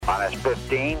minus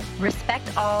 15.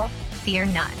 Respect all, fear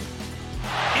none.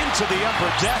 Into the upper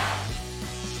deck.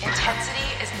 Intensity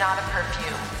is not a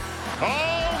perfume.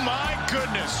 Oh my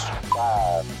goodness.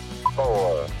 5,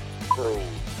 4, 3,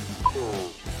 2,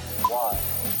 1.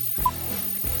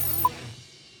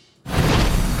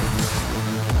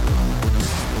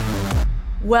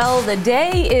 Well, the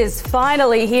day is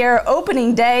finally here,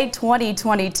 opening day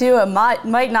 2022. It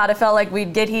might not have felt like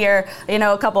we'd get here,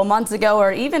 a couple months ago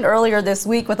or even earlier this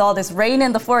week with all this rain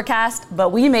in the forecast, but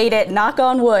we made it, knock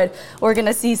on wood. We're going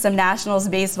to see some Nationals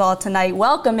baseball tonight.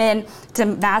 Welcome in to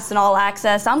MASN All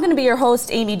Access. I'm going to be your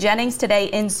host, Amy Jennings, today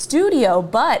in studio,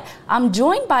 but I'm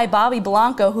joined by Bobby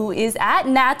Blanco, who is at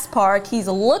Nats Park. He's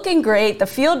looking great. The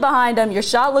field behind him, your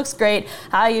shot looks great.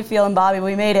 How are you feeling, Bobby?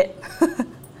 We made it.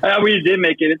 We did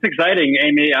make it. It's exciting,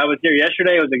 Amy. I was here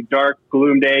yesterday. It was a dark,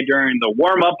 gloom day during the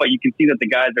warm-up, but you can see that the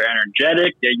guys are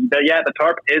energetic. Yeah, the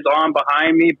tarp is on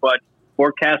behind me, but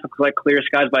forecast looks like clear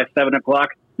skies by 7 o'clock.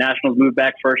 Nationals move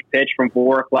back first pitch from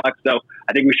 4 o'clock, so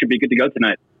I think we should be good to go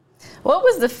tonight. What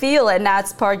was the feel at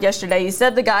Nats Park yesterday? You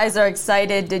said the guys are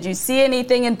excited. Did you see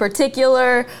anything in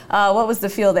particular? What was the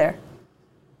feel there?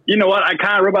 You know what? I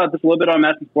kind of wrote about this a little bit on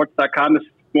MASNsports.com this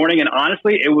morning, and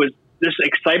honestly, it was this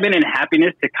excitement and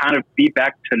happiness to kind of be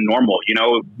back to normal.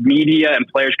 Media and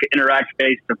players could interact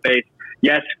face to face.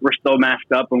 Yes, we're still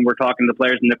masked up when we're talking to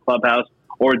players in the clubhouse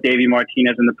or Davey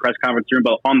Martinez in the press conference room,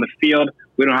 but on the field,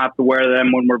 we don't have to wear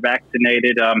them when we're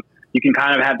vaccinated. You can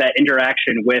kind of have that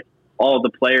interaction with all of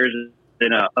the players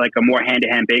in a more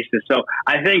hand-to-hand basis. So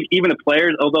I think even the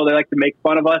players, although they like to make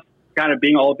fun of us, kind of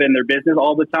being all up in their business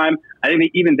all the time, I think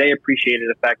even they appreciated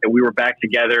the fact that we were back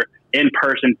together in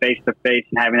person, face to face,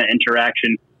 and having that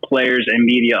interaction, players and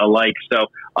media alike. So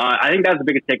I think that's the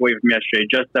biggest takeaway from yesterday,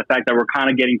 just the fact that we're kind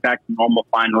of getting back to normal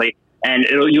finally. And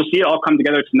you'll see it all come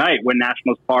together tonight when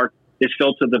Nationals Park is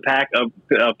filled to the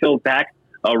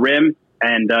rim.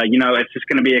 And, it's just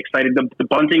going to be exciting. The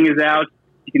bunting is out.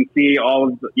 You can see all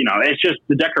of it's just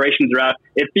the decorations are out.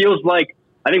 It feels like,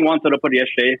 I think Juan Soto put it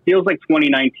yesterday, it feels like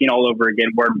 2019 all over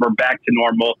again, where we're back to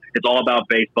normal. It's all about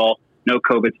baseball. No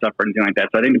COVID stuff or anything like that.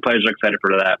 So I think the players are excited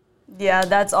for that. Yeah,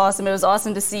 that's awesome. It was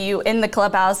awesome to see you in the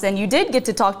clubhouse, and you did get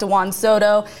to talk to Juan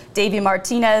Soto, Davey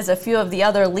Martinez, a few of the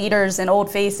other leaders and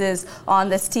old faces on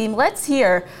this team. Let's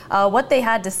hear what they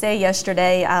had to say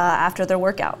yesterday after their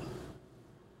workout.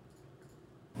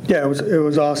 Yeah, it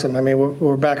was awesome. I mean,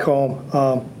 we're back home.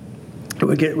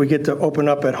 We get to open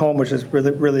up at home, which is really,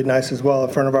 really nice as well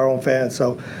in front of our own fans.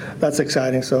 So that's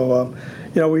exciting. So,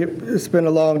 it's been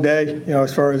a long day,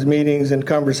 as far as meetings and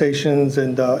conversations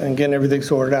and getting everything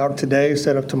sorted out today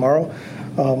instead of tomorrow.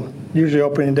 Usually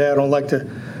opening day, I don't like to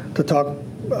talk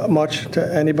much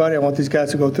to anybody. I want these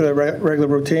guys to go through their regular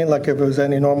routine like if it was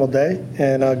any normal day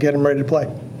and get them ready to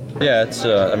play. Yeah, it's.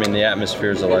 The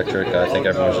atmosphere is electric. I think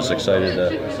everyone's just excited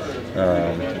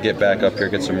to get back up here,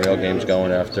 get some real games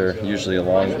going after usually a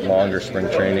longer spring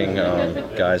training.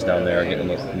 Guys down there are getting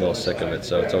a little sick of it,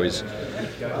 so it's always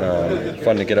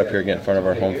fun to get up here, get in front of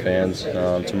our home fans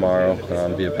tomorrow,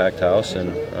 be a packed house,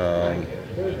 and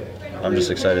I'm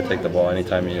just excited to take the ball.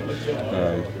 Anytime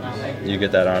you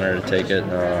get that honor to take it,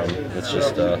 it's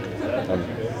just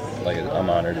I'm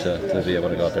honored to be able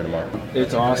to go out there tomorrow.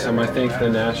 It's awesome. I think the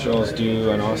Nationals do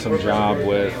an awesome job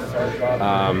with,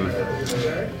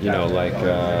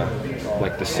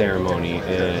 like the ceremony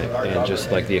and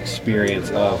just like the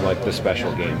experience of like the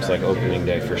special games, like opening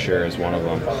day for sure is one of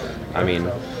them. I mean,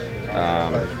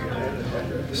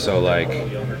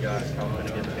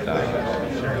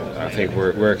 I think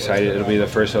we're excited. It'll be the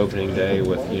first opening day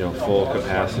with full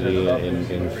capacity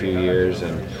in a few years,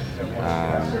 and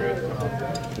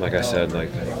like I said,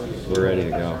 we're ready to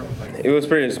go. It was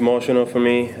pretty emotional for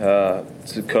me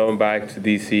to come back to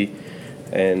DC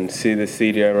and see the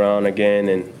city around again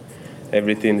and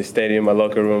everything, the stadium, my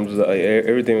locker rooms,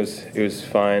 everything was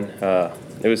fine.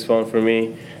 It was fun for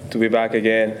me to be back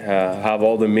again, have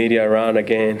all the media around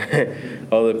again,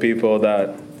 all the people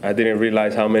that I didn't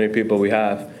realize how many people we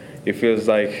have. It feels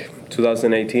like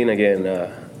 2018 again,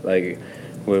 like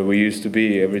where we used to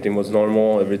be. Everything was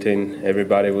normal,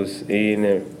 everybody was in,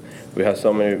 and we had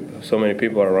so many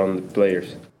people around the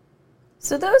players.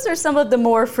 So those are some of the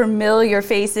more familiar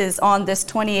faces on this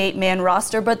 28-man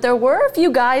roster, but there were a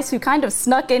few guys who kind of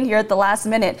snuck in here at the last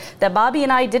minute that Bobby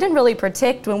and I didn't really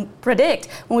predict when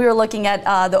we were looking at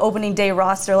the opening day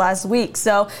roster last week.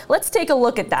 So let's take a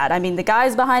look at that. I mean, the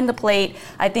guys behind the plate,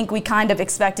 I think we kind of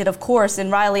expected, of course, in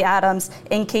Riley Adams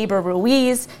and Keibert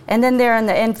Ruiz, and then there in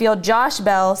the infield, Josh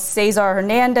Bell, Cesar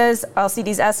Hernandez,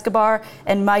 Alcides Escobar,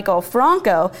 and Michael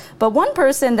Franco. But one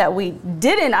person that we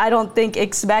didn't, I don't think,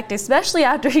 expect, especially especially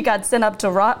after he got sent up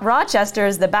to Rochester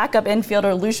as the backup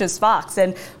infielder Lucius Fox.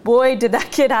 And boy, did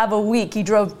that kid have a week. He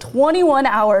drove 21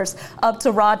 hours up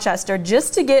to Rochester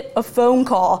just to get a phone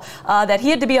call that he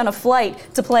had to be on a flight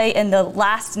to play in the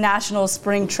last national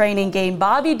spring training game.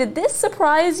 Bobby, did this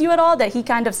surprise you at all that he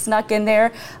kind of snuck in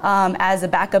there as a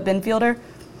backup infielder?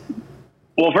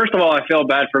 Well, first of all, I feel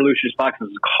bad for Lucius Fox's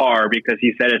car because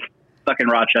he said it's stuck in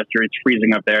Rochester. It's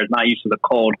freezing up there. It's not used to the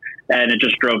cold. And it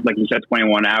just drove, like you said,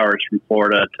 21 hours from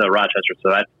Florida to Rochester. So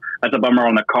that's a bummer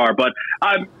on the car. But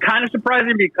kind of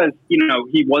surprising because, you know,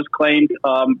 he was claimed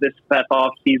this past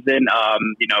off season,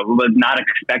 was not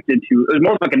expected to. It was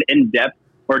more like an in-depth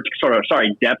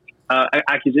depth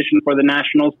acquisition for the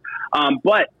Nationals.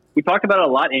 But we talked about it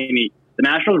a lot, Amy. The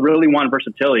Nationals really want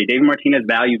versatility. David Martinez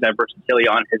values that versatility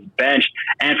on his bench.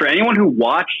 And for anyone who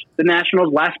watched the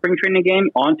Nationals last spring training game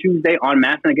on Tuesday on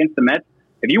MASN against the Mets,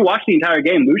 if you watched the entire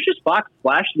game, Lucius Fox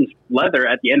flashed his leather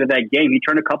at the end of that game. He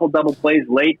turned a couple double plays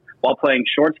late while playing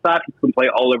shortstop. He can play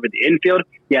all over the infield.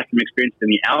 He has some experience in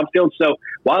the outfield. So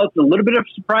while it's a little bit of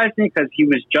surprising because he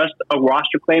was just a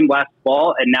roster claim last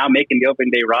fall and now making the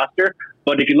opening day roster,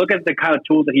 but if you look at the kind of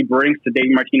tools that he brings to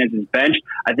David Martinez's bench,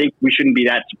 I think we shouldn't be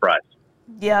that surprised.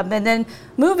 Yeah, and then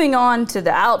moving on to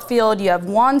the outfield, you have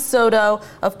Juan Soto,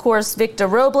 of course, Victor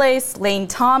Robles, Lane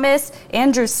Thomas,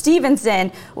 Andrew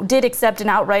Stevenson did accept an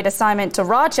outright assignment to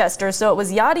Rochester, so it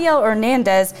was Yadiel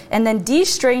Hernandez and then D.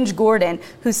 Strange Gordon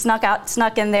who snuck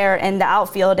in there in the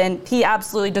outfield, and he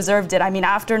absolutely deserved it. I mean,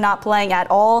 after not playing at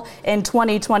all in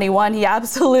 2021, he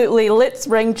absolutely lit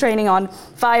spring training on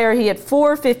fire. He had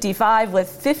 .455 with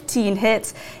 15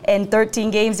 hits in 13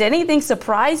 games. Did anything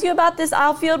surprise you about this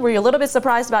outfield? Were you a little bit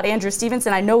surprised about Andrew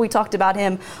Stevenson? I know we talked about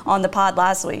him on the pod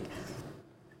last week.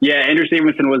 Yeah, Andrew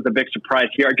Stevenson was the big surprise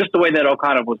here. Just the way that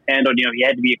O'Connor was handled. You know, he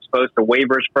had to be exposed to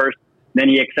waivers first. Then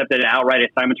he accepted an outright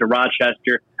assignment to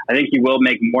Rochester. I think he will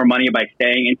make more money by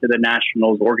staying into the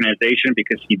Nationals organization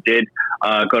because he did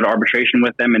go to arbitration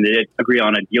with them and they did agree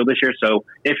on a deal this year. So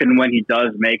if and when he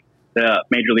does make the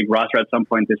Major League roster at some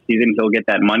point this season, he'll get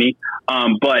that money.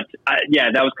 But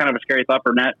that was kind of a scary thought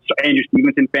for Andrew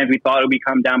Stevenson fans. We thought it would be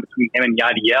come down between him and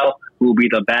Yadiel, who will be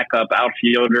the backup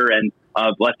outfielder and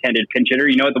left-handed pinch hitter.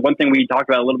 You know, the one thing we talked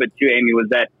about a little bit too, Amy, was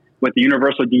that with the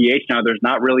universal DH now, there's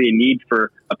not really a need for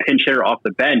a pinch hitter off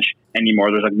the bench anymore.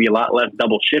 There's going to be a lot less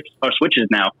double shifts or switches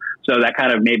now. So that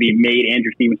kind of maybe made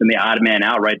Andrew Stevenson the odd man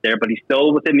out right there. But he's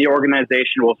still within the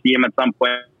organization. We'll see him at some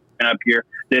point up here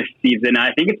this season.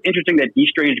 I think it's interesting that D.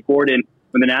 Strange Gordon,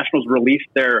 when the Nationals released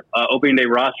their opening day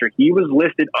roster, he was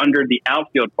listed under the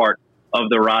outfield part of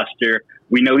the roster.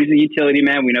 We know he's a utility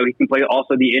man. We know he can play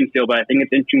also the infield, but I think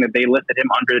it's interesting that they listed him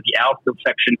under the outfield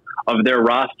section of their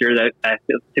roster. That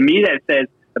to me, that says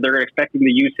that they're expecting to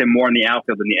use him more in the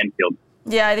outfield than the infield.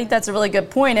 Yeah, I think that's a really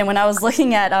good point. And when I was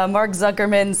looking at Mark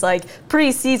Zuckerman's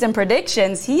preseason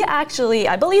predictions, he actually,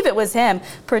 I believe it was him,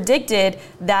 predicted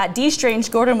that D.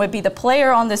 Strange Gordon would be the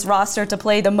player on this roster to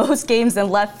play the most games in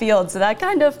left field. So that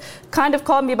kind of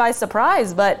caught me by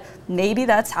surprise, but maybe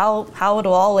that's how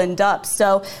it'll all end up.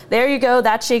 So there you go.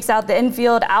 That shakes out the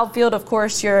infield. Outfield, of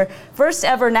course, your first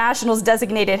ever Nationals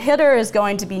designated hitter is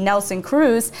going to be Nelson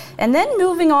Cruz. And then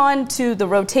moving on to the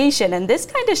rotation. And this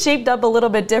kind of shaped up a little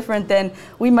bit different than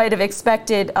we might have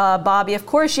expected, Bobby. Of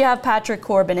course, you have Patrick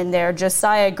Corbin in there,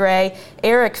 Josiah Gray,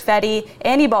 Eric Fetty,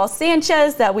 Anibal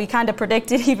Sanchez that we kind of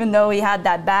predicted even though he had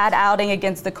that bad outing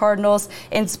against the Cardinals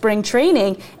in spring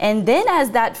training. And then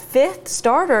as that fifth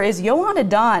starter is Yohan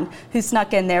Adon, who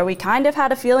snuck in there. We kind of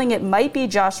had a feeling it might be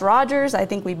Josh Rogers. I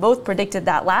think we both predicted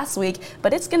that last week,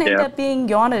 but it's going to end up being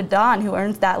Yohan Adon who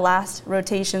earns that last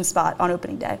rotation spot on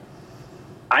opening day.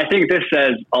 I think this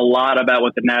says a lot about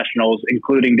what the Nationals,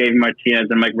 including David Martinez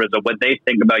and Mike Rizzo, what they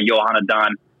think about Yohan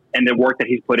Adon and the work that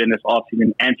he's put in this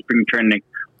offseason and spring training.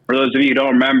 For those of you who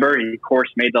don't remember, he, of course,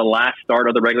 made the last start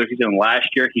of the regular season last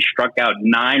year. He struck out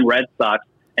 9 Red Sox,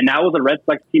 and that was a Red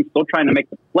Sox team still trying to make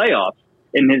the playoffs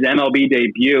in his MLB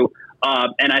debut.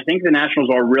 And I think the Nationals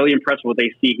are really impressed with what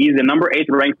they see. He's the number 8th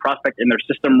ranked prospect in their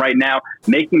system right now,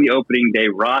 making the opening day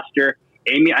roster.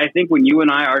 Amy, I think when you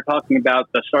and I are talking about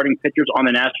the starting pitchers on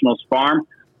the Nationals farm,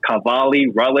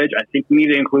 Cavalli, Rutledge, I think we need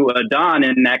to include Adon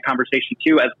in that conversation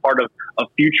too as part of a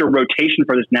future rotation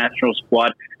for this National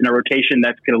squad, and a rotation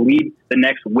that's going to lead the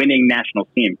next winning National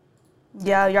team.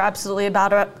 Yeah, you're absolutely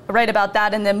right about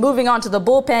that. And then moving on to the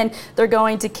bullpen, they're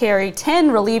going to carry 10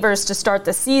 relievers to start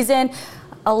the season.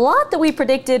 A lot that we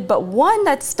predicted, but one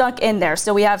that stuck in there.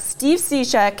 So we have Steve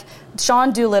Cishek,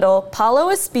 Sean Doolittle, Paulo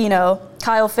Espino,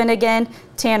 Kyle Finnegan,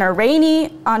 Tanner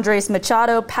Rainey, Andres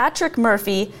Machado, Patrick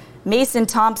Murphy, Mason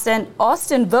Thompson,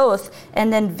 Austin Voth,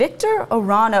 and then Victor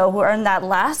Arano, who earned that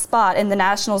last spot in the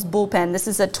Nationals bullpen. This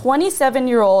is a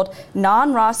 27-year-old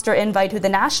non-roster invite who the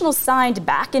Nationals signed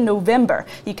back in November.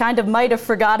 He kind of might have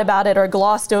forgot about it or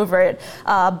glossed over it,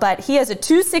 but he has a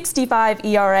 2.65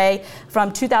 ERA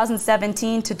from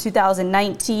 2017 to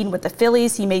 2019 with the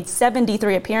Phillies. He made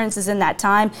 73 appearances in that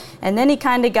time, and then he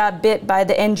kind of got bit by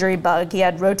the injury bug. He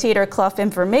had rotator cuff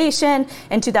inflammation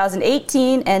in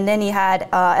 2018, and then he had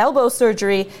elbow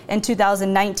surgery in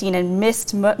 2019 and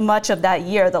missed much of that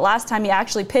year. The last time he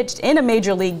actually pitched in a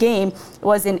major league game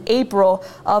was in April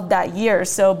of that year.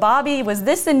 So, Bobby, was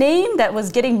this a name that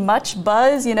was getting much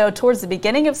buzz, towards the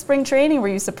beginning of spring training? Were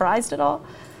you surprised at all?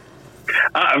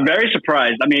 I'm very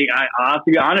surprised. I mean, I'll have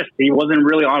to be honest, he wasn't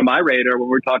really on my radar when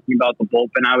we were talking about the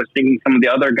bullpen. I was thinking some of the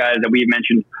other guys that we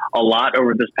mentioned a lot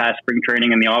over this past spring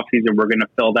training and the offseason were going to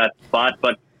fill that spot.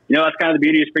 But, that's kind of the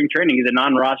beauty of spring training. He's a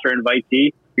non-roster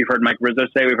invitee. We've heard Mike Rizzo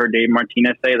say, we've heard Dave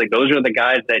Martinez say, those are the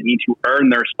guys that need to earn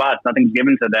their spots. Nothing's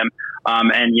given to them.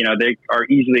 And, they are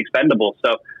easily expendable.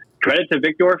 So credit to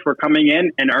Victor for coming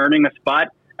in and earning a spot.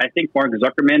 I think Mark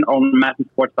Zuckerman on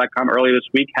MASNsports.com earlier this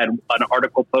week had an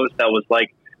article post that was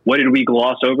like, what did we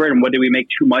gloss over and what did we make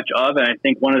too much of? And I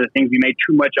think one of the things we made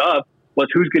too much of was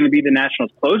who's going to be the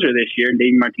Nationals closer this year. And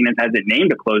Dave Martinez hasn't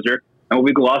named a closer. And what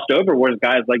we glossed over was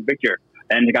guys like Victor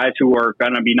and the guys who are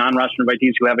going to be non-roster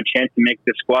invitees who have a chance to make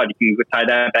this squad. You can tie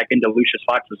that back into Lucius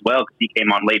Fox as well because he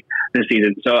came on late this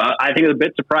season. So I think it's a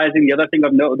bit surprising. The other thing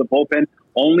of note with the bullpen,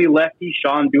 only lefty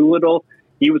Sean Doolittle.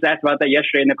 He was asked about that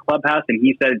yesterday in the clubhouse, and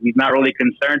he said he's not really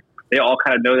concerned. They all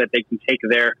kind of know that they can take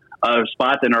their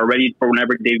spots and are ready for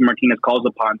whenever Dave Martinez calls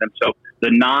upon them. So the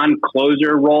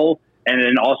non-closer role and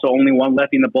then also only one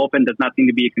lefty in the bullpen does not seem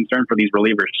to be a concern for these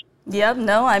relievers. Yep,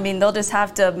 no, I mean, they'll just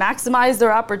have to maximize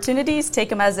their opportunities, take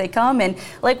them as they come. And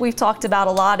like we've talked about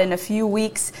a lot, in a few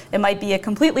weeks, it might be a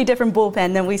completely different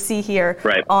bullpen than we see here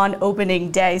on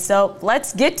opening day. So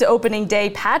let's get to opening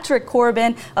day. Patrick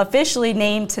Corbin officially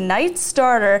named tonight's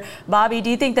starter. Bobby,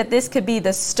 do you think that this could be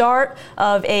the start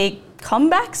of a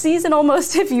comeback season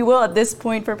almost, if you will, at this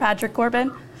point for Patrick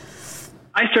Corbin?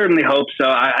 I certainly hope so.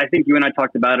 I think you and I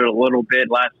talked about it a little bit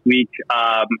last week.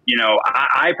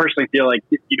 I personally feel like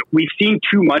we've seen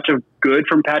too much of good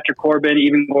from Patrick Corbin,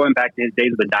 even going back to his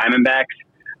days with the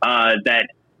Diamondbacks, that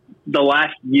the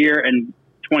last year and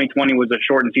 2020 was a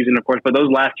shortened season, of course, but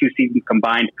those last two seasons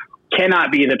combined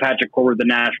cannot be the Patrick Corbin the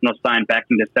Nationals signed back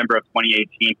in December of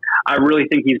 2018. I really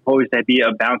think he's poised to be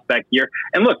a bounce back year.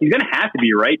 And look, he's going to have to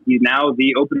be, right? He's now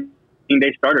the opening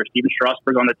day starter. Steven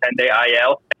Strasburg on the 10-day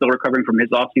IL, still recovering from his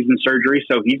offseason surgery,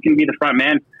 so he's going to be the front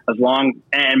man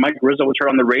and Mike Rizzo was heard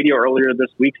on the radio earlier this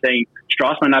week saying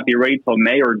Strauss might not be ready till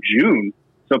May or June.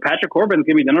 So Patrick Corbin's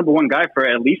going to be the number one guy for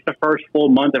at least the first full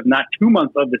month, if not 2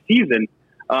 months of the season.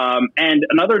 And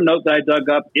another note that I dug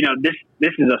up,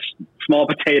 this is a small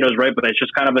potatoes, right? But it's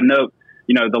just kind of a note.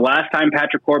 The last time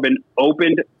Patrick Corbin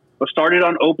started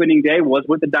on opening day was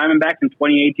with the Diamondbacks in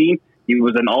 2018. He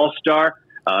was an all-star.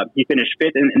 He finished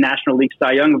fifth in National League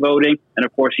Cy Young voting, and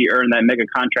of course, he earned that mega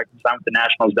contract to sign with the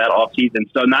Nationals that offseason.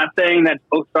 So, not saying that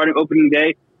starting opening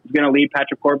day is going to lead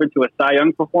Patrick Corbin to a Cy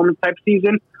Young performance type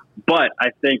season, but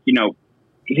I think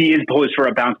he is poised for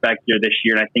a bounce back year this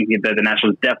year, and I think that the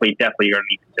Nationals definitely are going to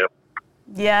need him to.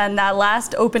 Yeah, in that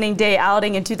last opening day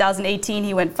outing in 2018,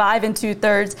 he went 5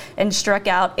 2/3 and struck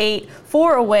out 8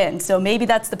 for a win. So maybe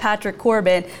that's the Patrick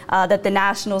Corbin that the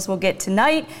Nationals will get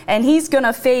tonight. And he's going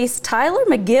to face Tyler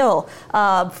McGill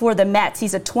for the Mets.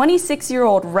 He's a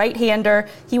 26-year-old right-hander.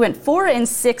 He went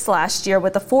 4-6 last year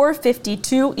with a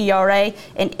 4.52 ERA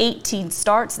and 18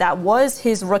 starts. That was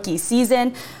his rookie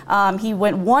season. He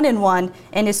went 1-1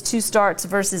 in his 2 starts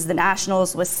versus the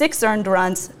Nationals with 6 earned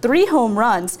runs, 3 home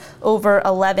runs over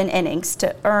 11 innings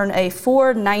to earn a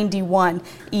 4.91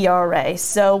 ERA.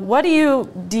 So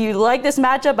do you like this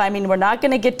matchup? I mean, we're not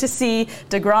going to get to see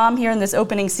DeGrom here in this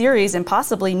opening series and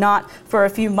possibly not for a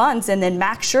few months. And then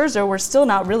Max Scherzer, we're still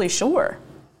not really sure.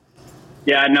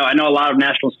 Yeah, no, I know a lot of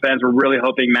Nationals fans were really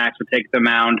hoping Max would take the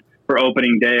mound for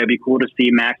opening day. It'd be cool to see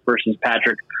Max versus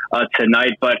Patrick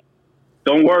tonight, but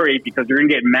don't worry, because you're going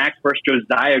to get Max versus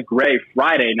Josiah Gray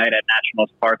Friday night at Nationals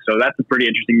Park. So that's a pretty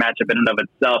interesting matchup in and of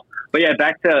itself. But yeah,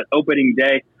 back to opening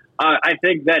day. I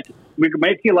think that we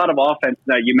might see a lot of offense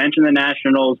tonight. You mentioned the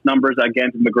Nationals numbers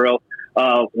against McGill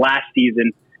last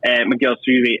season, and McGill,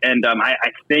 excuse me. And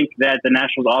I think that the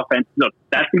Nationals offense, look,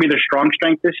 that's going to be their strong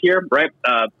strength this year, right?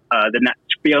 To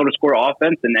be able to score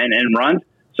offense and runs.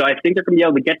 So I think they're going to be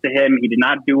able to get to him. He did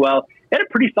not do well. He had a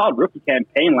pretty solid rookie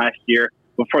campaign last year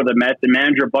before the Mets. The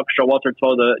manager, Buck Showalter,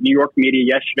 told the New York media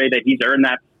yesterday that he's earned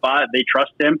that spot. They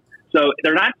trust him. So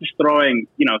they're not just throwing,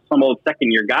 some old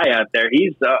second-year guy out there.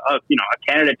 He's, a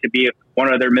candidate to be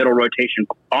one of their middle rotation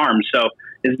arms. So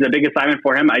this is a big assignment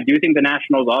for him. I do think the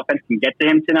Nationals offense can get to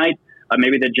him tonight.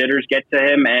 Maybe the jitters get to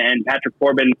him, and Patrick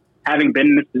Corbin, having been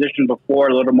in this position before,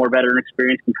 a little more veteran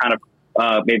experience, can kind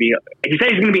of maybe – he says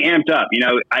he's going to be amped up.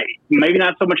 Maybe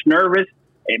not so much nervous,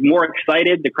 more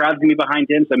excited. The crowd's going to be behind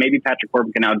him, so maybe Patrick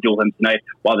Corbin can outduel him tonight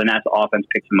while the Nats offense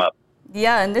picks him up.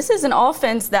 Yeah, and this is an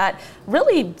offense that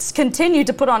really continued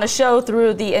to put on a show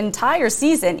through the entire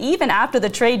season, even after the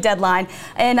trade deadline.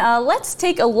 And let's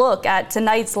take a look at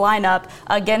tonight's lineup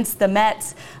against the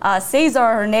Mets. Cesar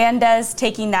Hernandez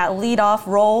taking that leadoff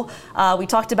role. We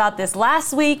talked about this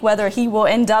last week, whether he will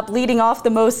end up leading off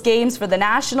the most games for the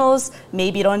Nationals.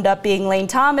 Maybe it'll end up being Lane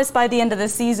Thomas by the end of the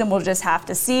season. We'll just have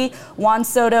to see. Juan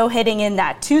Soto hitting in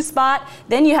that 2 spot.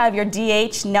 Then you have your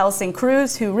DH, Nelson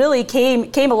Cruz, who really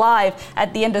came alive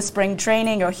at the end of spring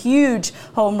training, a huge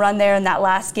home run there in that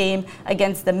last game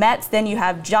against the Mets. Then you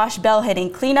have Josh Bell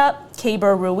hitting cleanup,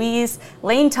 Keibert Ruiz,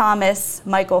 Lane Thomas,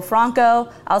 Michael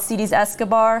Franco, Alcides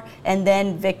Escobar, and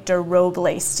then Victor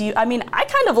Robles. I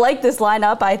kind of like this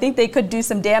lineup. I think they could do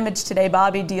some damage today,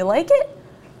 Bobby. Do you like it?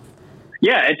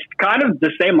 Yeah, it's kind of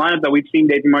the same lineup that we've seen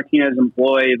Davey Martinez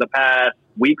employ the past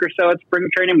week or so at spring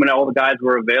training when all the guys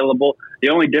were available.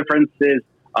 The only difference is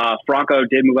Franco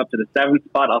did move up to the 7th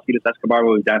spot. Alcides Escobar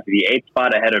moved down to the 8th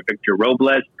spot ahead of Victor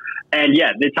Robles. And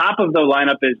yeah, the top of the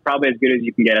lineup is probably as good as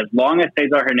you can get. As long as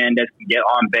Cesar Hernandez can get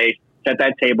on base, set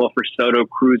that table for Soto,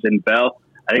 Cruz, and Bell,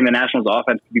 I think the Nationals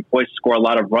offense could be poised to score a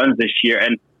lot of runs this year.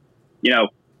 And,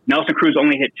 Nelson Cruz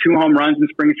only hit 2 home runs in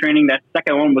spring training. That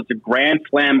second one was a grand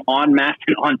slam on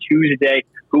Maston on Tuesday.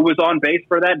 Who was on base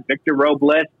for that? Victor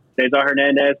Robles, Cesar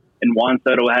Hernandez, and Juan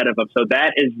Soto ahead of him. So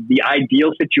that is the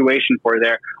ideal situation for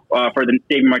the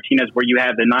Davey Martinez, where you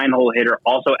have the 9-hole hitter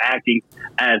also acting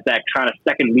as that kind of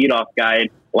second leadoff guy. And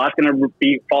a lot's going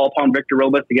to fall upon Victor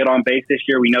Robles to get on base this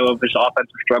year. We know of his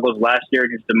offensive struggles last year,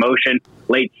 his demotion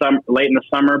late in the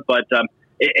summer. But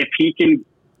if he can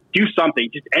do something,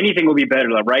 just anything will be better,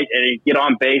 right? And get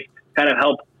on base, kind of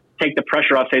help take the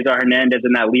pressure off Cesar Hernandez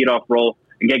in that leadoff role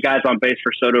and get guys on base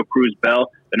for Soto, Cruz,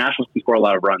 Bell. The Nationals can score a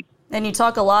lot of runs. And you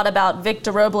talk a lot about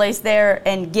Victor Robles there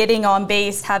and getting on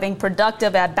base, having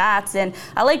productive at-bats. And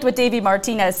I liked what Davey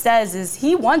Martinez says is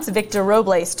he wants Victor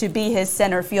Robles to be his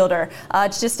center fielder.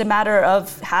 It's just a matter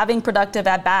of having productive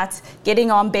at-bats,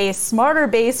 getting on base, smarter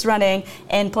base running,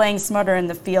 and playing smarter in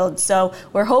the field. So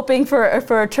we're hoping for a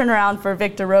turnaround for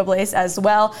Victor Robles as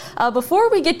well. Before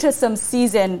we get to some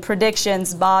season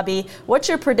predictions, Bobby, what's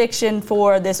your prediction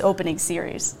for this opening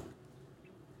series?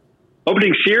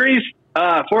 Opening series?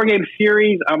 4-game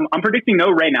series. I'm predicting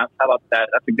no rainouts. How about that?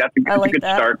 That's a good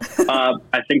start.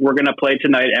 I think we're going to play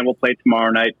tonight and we'll play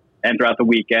tomorrow night and throughout the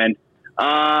weekend.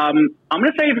 I'm going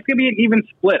to say it's going to be an even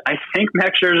split. I think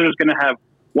Max Scherzer is going to have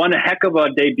one heck of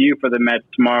a debut for the Mets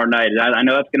tomorrow night. I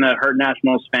know that's going to hurt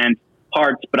Nationals fans'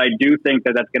 hearts, but I do think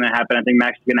that that's going to happen. I think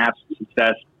Max is going to have some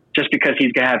success just because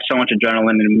he's going to have so much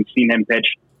adrenaline, and we've seen him pitch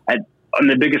on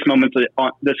the biggest moments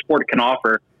the sport can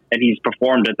offer. And he's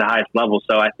performed at the highest level.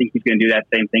 So I think he's going to do that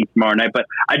same thing tomorrow night. But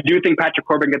I do think Patrick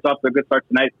Corbin gets off to a good start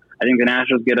tonight. I think the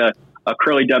Nationals get a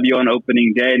Curly W on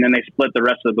opening day, and then they split the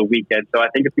rest of the weekend. So I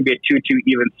think it's going to be a 2-2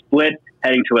 even split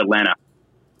heading to Atlanta.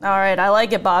 All right. I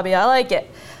like it, Bobby. I like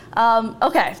it.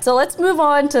 Okay, so let's move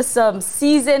on to some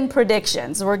season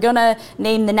predictions. We're going to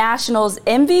name the Nationals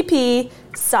MVP,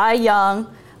 Cy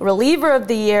Young, reliever of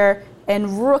the year,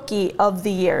 and Rookie of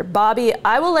the Year. Bobby,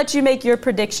 I will let you make your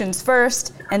predictions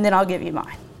first, and then I'll give you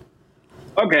mine.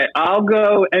 Okay, I'll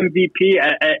go MVP.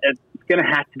 It's going to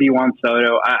have to be Juan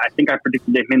Soto. I think I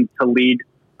predicted him to lead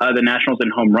the Nationals in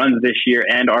home runs this year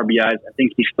and RBIs. I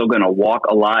think he's still going to walk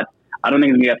a lot. I don't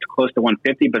think he's going to get up to close to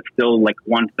 150, but still like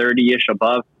 130-ish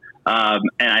above. And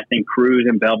I think Cruz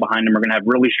and Bell behind him are going to have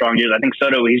really strong years. I think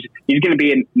Soto, he's going to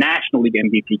be a National League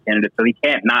MVP candidate, so he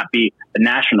can't not be the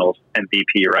Nationals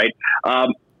MVP, right?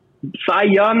 Cy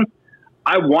Young,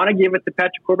 I want to give it to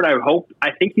Patrick Corbin.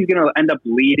 I think he's going to end up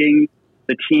leading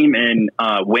the team in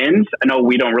wins. I know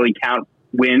we don't really count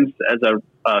wins as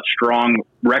a strong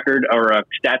record or a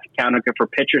stat to count for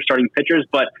starting pitchers,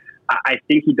 but I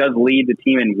think he does lead the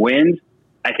team in wins.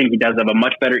 I think he does have a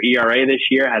much better ERA this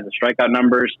year, has the strikeout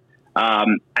numbers.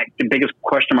 The biggest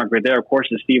question mark right there, of course,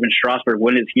 is Steven Strasburg.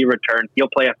 When does he return? He'll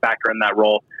play a factor in that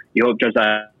role. You hope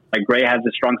Josiah Gray has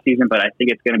a strong season, but I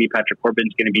think it's going to be Patrick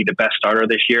Corbin's going to be the best starter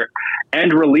this year.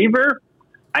 And reliever,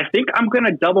 I think I'm going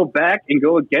to double back and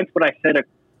go against what I said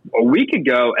a week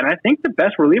ago, and I think the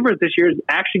best reliever this year is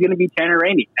actually going to be Tanner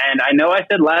Rainey. And I know I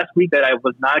said last week that I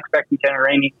was not expecting Tanner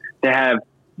Rainey to have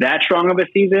that strong of a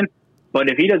season. But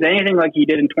if he does anything like he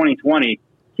did in 2020,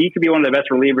 he could be one of the best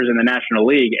relievers in the National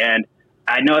League. And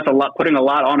I know it's putting a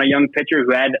lot on a young pitcher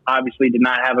who obviously did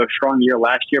not have a strong year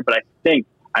last year, but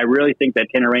I really think that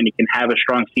Tanner Rainey can have a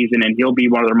strong season, and he'll be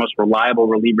one of the most reliable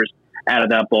relievers out of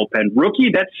that bullpen.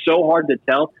 Rookie, that's so hard to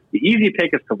tell. The easy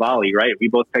pick is Cavalli, right? We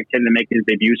both picked him to make his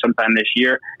debut sometime this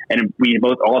year, and we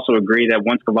both also agree that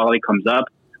once Cavalli comes up,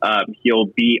 he'll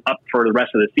be up for the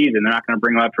rest of the season. They're not going to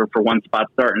bring him up for one spot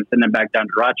start and send him back down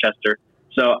to Rochester.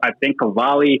 So I think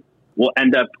Cavalli will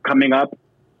end up coming up,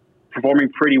 performing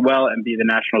pretty well, and be the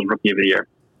Nationals Rookie of the Year.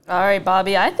 All right,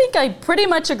 Bobby, I think I pretty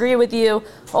much agree with you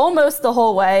almost the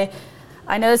whole way.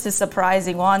 I know this is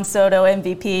surprising. Juan Soto,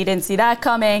 MVP, didn't see that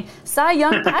coming. Cy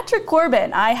Young, Patrick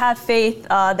Corbin. I have faith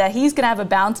that he's going to have a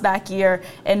bounce-back year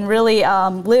and really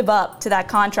live up to that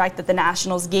contract that the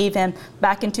Nationals gave him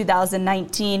back in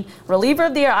 2019. Reliever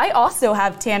of the Year, I also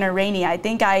have Tanner Rainey. I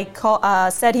think I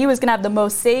said he was going to have the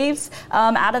most saves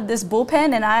out of this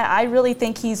bullpen, and I really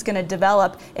think he's going to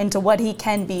develop into what he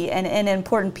can be and an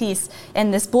important piece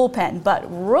in this bullpen. But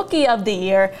Rookie of the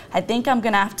Year, I think I'm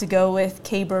going to have to go with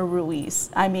Keibert Ruiz.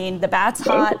 I mean, the bat's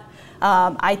hot.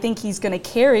 I think he's going to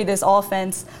carry this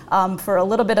offense for a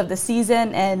little bit of the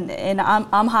season, and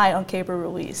I'm high on Keibert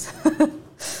Ruiz.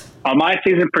 On my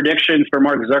season predictions for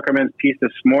Mark Zuckerman's piece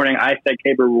this morning, I said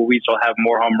Keibert Ruiz will have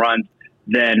more home runs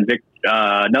than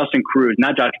Nelson Cruz,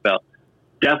 not Josh Bell.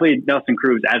 Definitely Nelson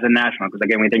Cruz as a National, because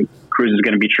again, we think Cruz is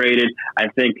going to be traded. I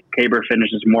think Keibert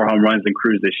finishes more home runs than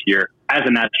Cruz this year as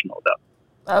a National, though.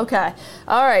 Okay.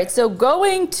 All right. So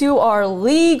going to our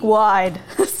league-wide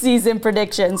season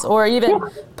predictions, or even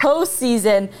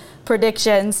postseason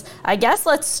predictions, I guess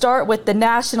let's start with the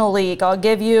National League. I'll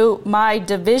give you my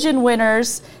division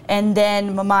winners and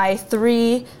then my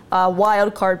 3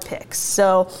 wild card picks.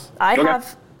 So I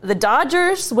have the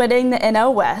Dodgers winning the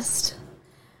NL West.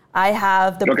 I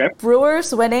have the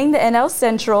Brewers winning the NL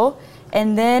Central.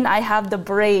 And then I have the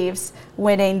Braves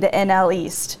winning the NL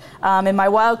East. And my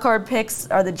wild card picks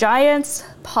are the Giants,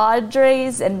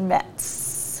 Padres, and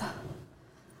Mets.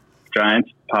 Giants,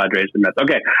 Padres, and Mets.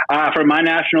 Okay. For my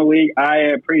National League, I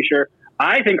am pretty sure.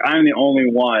 I think I'm the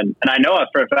only one, and I know it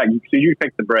for a fact, so you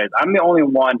picked the Braves. I'm the only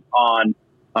one on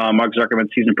Mark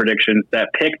Zuckerman's season predictions that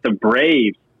picked the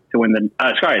Braves to win the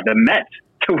Mets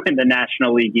to win the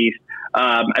National League East.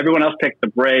 Everyone else picked the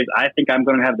Braves. I think I'm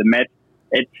going to have the Mets.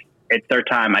 It's their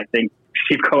time. I think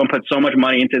Steve Cohen put so much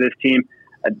money into this team.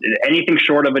 Anything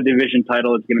short of a division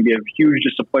title is going to be a huge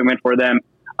disappointment for them.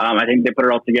 I think they put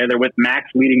it all together with Max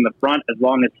leading the front. As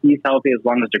long as he's healthy, as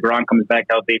long as DeGrom comes back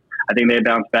healthy, I think they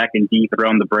bounce back and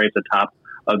dethrone the Braves atop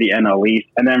of the NL East.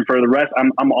 And then for the rest,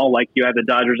 I'm all like you. I have the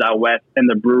Dodgers out west and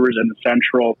the Brewers in the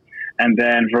Central. And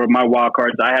then for my wild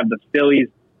cards, I have the Phillies,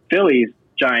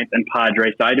 Giants, and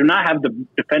Padres. So I do not have the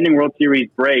defending World Series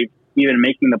Braves even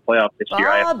making the playoffs this year.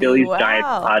 I have Phillies,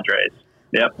 Giants, Padres.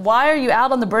 Yep. Why are you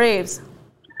out on the Braves?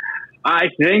 I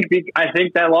think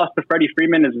that loss to Freddie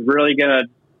Freeman is really going to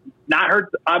not hurt.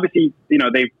 Obviously,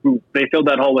 they filled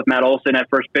that hole with Matt Olson at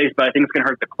first base, but I think it's going to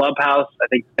hurt the clubhouse. I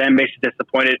think the fan base is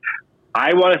disappointed.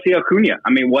 I want to see Acuna. I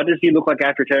mean, what does he look like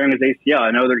after tearing his ACL?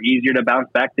 I know they're easier to bounce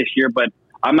back this year, but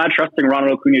I'm not trusting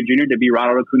Ronald Acuna Jr. to be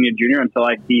Ronald Acuna Jr. until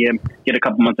I see him get a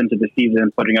couple months into the season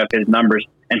and putting up his numbers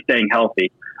and staying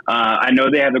healthy. I know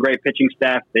they have a great pitching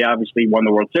staff. They obviously won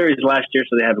the World Series last year,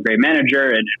 so they have a great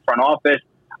manager and front office.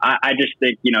 I just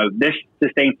think, this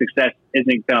sustained success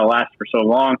isn't going to last for so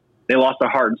long. They lost their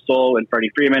heart and soul in Freddie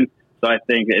Freeman, so I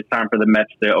think it's time for the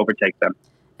Mets to overtake them.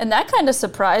 And that kind of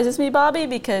surprises me, Bobby,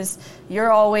 because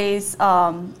you're always,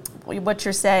 what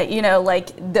you're saying,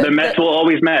 the Mets will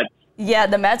always Mets. Yeah,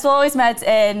 the Mets will always Mets,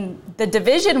 and the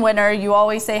division winner, you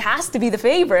always say, has to be the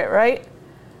favorite, right?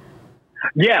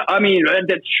 Yeah, I mean,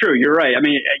 that's true. You're right. I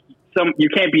mean, you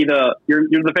can't be you're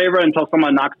the favorite until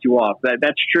someone knocks you off.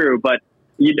 That's true, but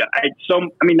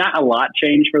not a lot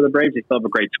changed for the Braves. They still have a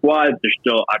great squad. They're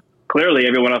still clearly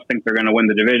everyone else thinks they're going to win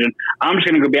the division. I'm just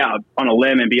going to go be out on a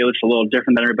limb and be a little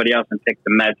different than everybody else and pick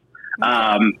the Mets.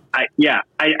 But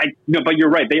you're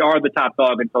right. They are the top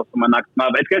dog until someone knocks them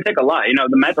up. It's going to take a lot.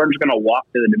 The Mets aren't just going to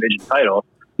walk to the division title,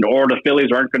 or the Phillies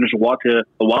aren't going to just walk to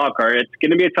the wild card. It's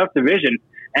going to be a tough division.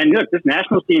 And look, this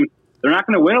Nationals team, they're not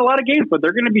going to win a lot of games, but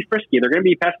they're going to be frisky. They're going to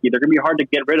be pesky. They're going to be hard to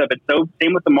get rid of. And so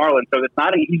same with the Marlins. So it's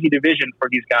not an easy division for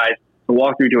these guys to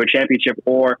walk through to a championship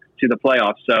or to the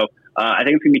playoffs. So I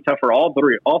think it's going to be tough for all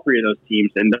three of those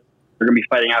teams. And they're going to be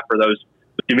fighting out for those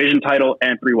division title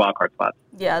and 3 wildcard spots.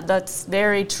 Yeah, that's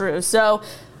very true. So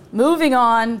moving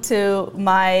on to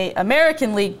my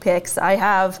American League picks, I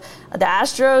have the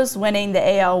Astros winning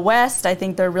the AL West. I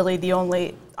think they're really the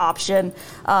only option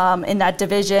in that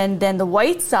division. Then the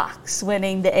White Sox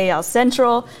winning the AL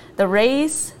Central, the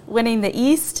Rays winning the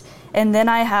East, and then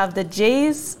I have the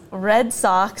Jays, Red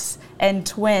Sox, and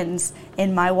Twins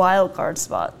in my wild card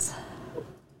spots.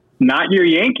 Not your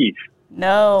Yankees.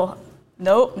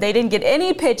 Nope, they didn't get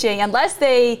any pitching unless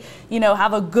they,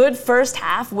 have a good first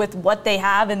half with what they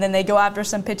have and then they go after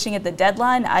some pitching at the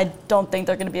deadline. I don't think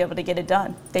they're going to be able to get it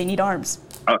done. They need arms.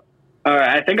 All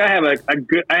right, I think I have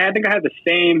I think I have the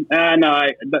same.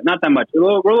 Not that much.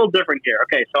 We're a little different here.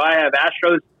 Okay, so I have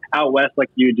Astros out west like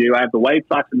you do. I have the White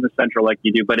Sox in the Central like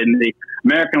you do. But in the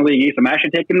American League East, I'm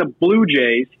actually taking the Blue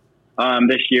Jays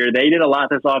this year. They did a lot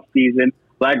this offseason.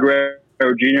 Vlad Guerrero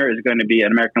Jr. is going to be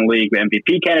an American League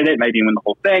MVP candidate, maybe win the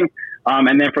whole thing.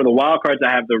 And then for the wild cards,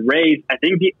 I have the Rays. I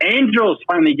think the Angels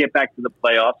finally get back to the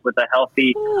playoffs with a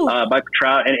healthy Buck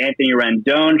Trout and Anthony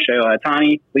Rendon. Shohei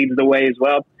Ohtani leads the way as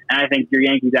well. And I think your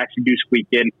Yankees actually do squeak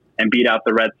in and beat out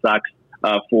the Red Sox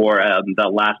for the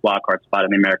last wild card spot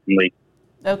in the American League.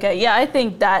 Okay, yeah, I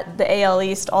think that the AL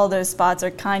East, all those spots are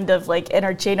kind of like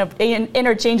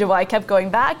interchangeable. I kept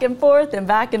going back and forth and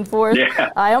back and forth.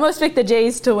 Yeah. I almost picked the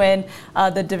Jays to win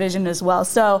the division as well.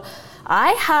 So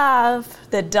I have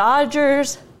the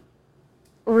Dodgers,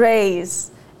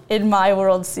 Rays in my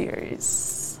World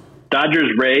Series.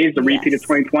 Dodgers, Rays, the repeat of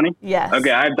 2020? Yes. Okay,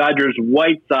 I have Dodgers,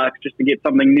 White Sox just to get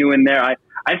something new in there.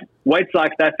 White Sox,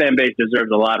 that fan base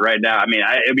deserves a lot right now. I mean,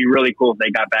 it'd be really cool if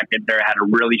they got back in there, had a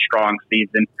really strong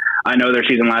season. I know their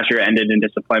season last year ended in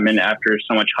disappointment after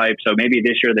so much hype, so maybe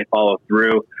this year they follow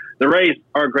through. The Rays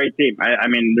are a great team. I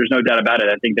mean, there's no doubt about it.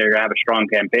 I think they're going to have a strong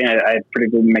campaign. I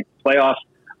pretty good to make the playoffs,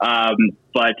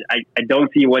 but I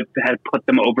don't see what has put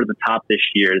them over the top this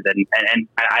year. And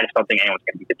I just don't think anyone's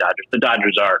going to beat the Dodgers. The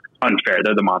Dodgers are unfair.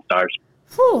 They're the Monstars.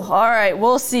 Whew, all right,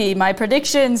 we'll see. My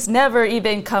predictions never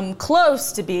even come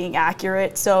close to being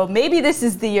accurate, so maybe this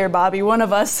is the year, Bobby. One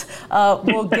of us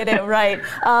will get it right.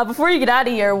 Before you get out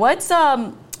of here, what's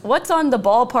on the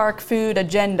ballpark food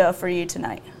agenda for you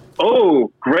tonight?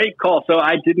 Oh, great call. So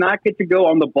I did not get to go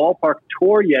on the ballpark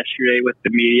tour yesterday with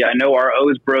the media. I know our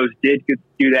O's Bros did get to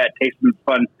do that, taste some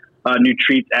fun new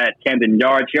treats at Camden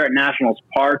Yards. Here at Nationals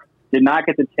Park, did not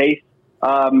get to taste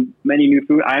many new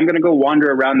food. I'm going to go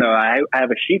wander around though. I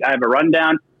have a sheet. I have a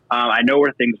rundown. I know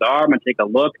where things are. I'm going to take a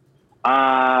look.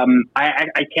 I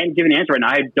can't give an answer right now.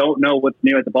 I don't know what's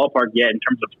new at the ballpark yet in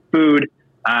terms of food.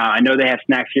 I know they have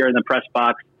snacks here in the press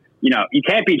box. You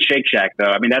can't beat Shake Shack though.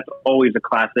 I mean, that's always a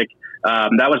classic.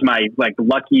 That was my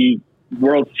lucky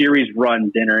World Series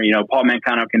run dinner. Paul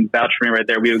Mancano can vouch for me right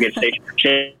there. We would get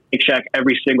Shake Shack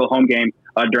every single home game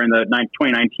during the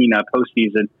 2019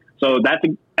 postseason. So that's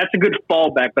a good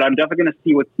fallback, but I'm definitely going to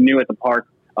see what's new at the park.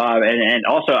 And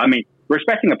also, I mean, we're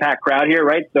expecting a packed crowd here,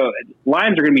 right? So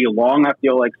lines are going to be long, I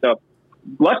feel like. So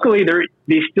luckily,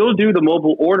 they still do the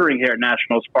mobile ordering here at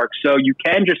Nationals Park. So you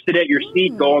can just sit at your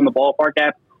seat, go on the ballpark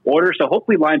app, order. So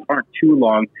hopefully lines aren't too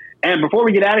long. And before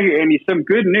we get out of here, Amy, some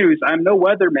good news. I'm no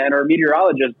weatherman or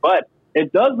meteorologist, but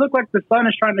it does look like the sun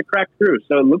is trying to crack through.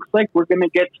 So it looks like we're going to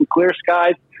get some clear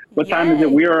skies. What time is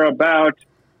it? We're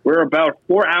about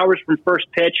 4 hours from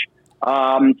first pitch.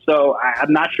 So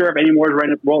I'm not sure if any more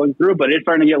is rolling through, but it's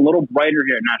starting to get a little brighter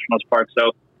here at Nationals Park.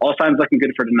 So all signs looking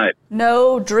good for tonight.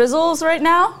 No drizzles right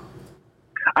now?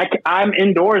 I'm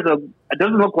indoors. It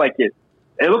doesn't look like it.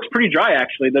 It looks pretty dry,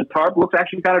 actually. The tarp looks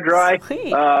actually kind of dry.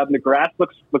 The grass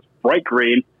looks bright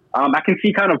green. I can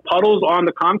see kind of puddles on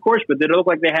the concourse, but they don't look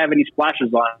like they have any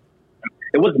splashes on.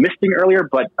 It was misting earlier,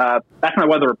 but that's my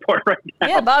weather report right now.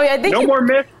 Yeah, Bobby, I think more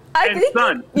mist. I think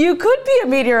sun. You could be a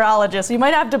meteorologist. We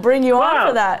might have to bring you on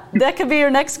for that. That could be your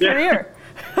next career.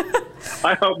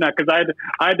 I hope not, because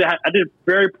I did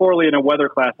very poorly in a weather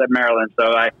class at Maryland,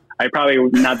 so I probably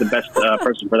not the best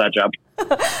person for that job.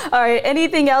 All right.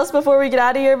 Anything else before we get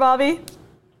out of here, Bobby?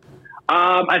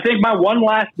 I think my one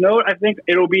last note, I think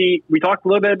it'll be, we talked a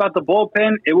little bit about the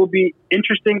bullpen. It will be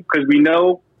interesting because we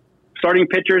know starting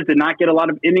pitchers did not get a lot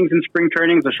of innings in spring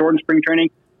training. It's a shortened spring training.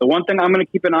 The one thing I'm going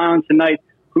to keep an eye on tonight,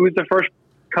 who's the first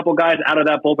couple guys out of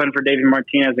that bullpen for David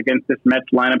Martinez against this Mets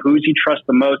lineup? Who's he trust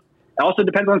the most? It also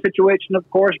depends on the situation, of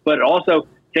course, but also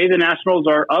say the Nationals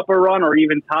are up a run or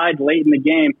even tied late in the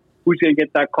game. Who's going to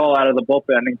get that call out of the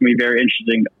bullpen? I think it's going to be very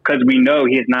interesting because we know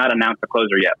he has not announced the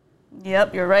closer yet.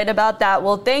 Yep, you're right about that.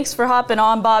 Well, thanks for hopping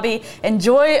on, Bobby.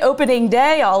 Enjoy opening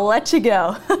day. I'll let you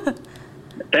go.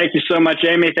 Thank you so much,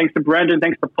 Amy. Thanks to Brendan.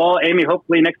 Thanks to Paul. Amy,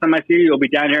 hopefully next time I see you, you'll be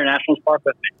down here in Nationals Park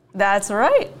with me. That's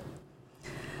right.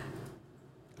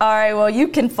 All right, well, you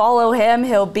can follow him.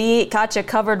 He'll be Katja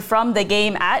covered from the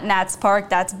game at Nats Park.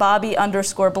 That's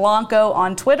Bobby_Blanco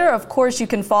on Twitter. Of course, you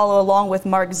can follow along with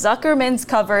Mark Zuckerman's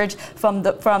coverage from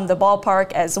the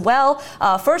ballpark as well.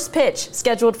 First pitch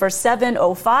scheduled for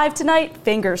 7:05 tonight.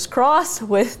 Fingers crossed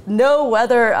with no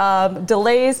weather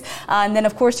delays. And then,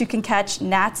 of course, you can catch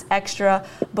Nats Extra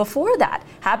before that.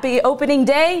 Happy opening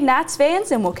day, Nats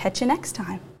fans, and we'll catch you next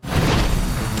time.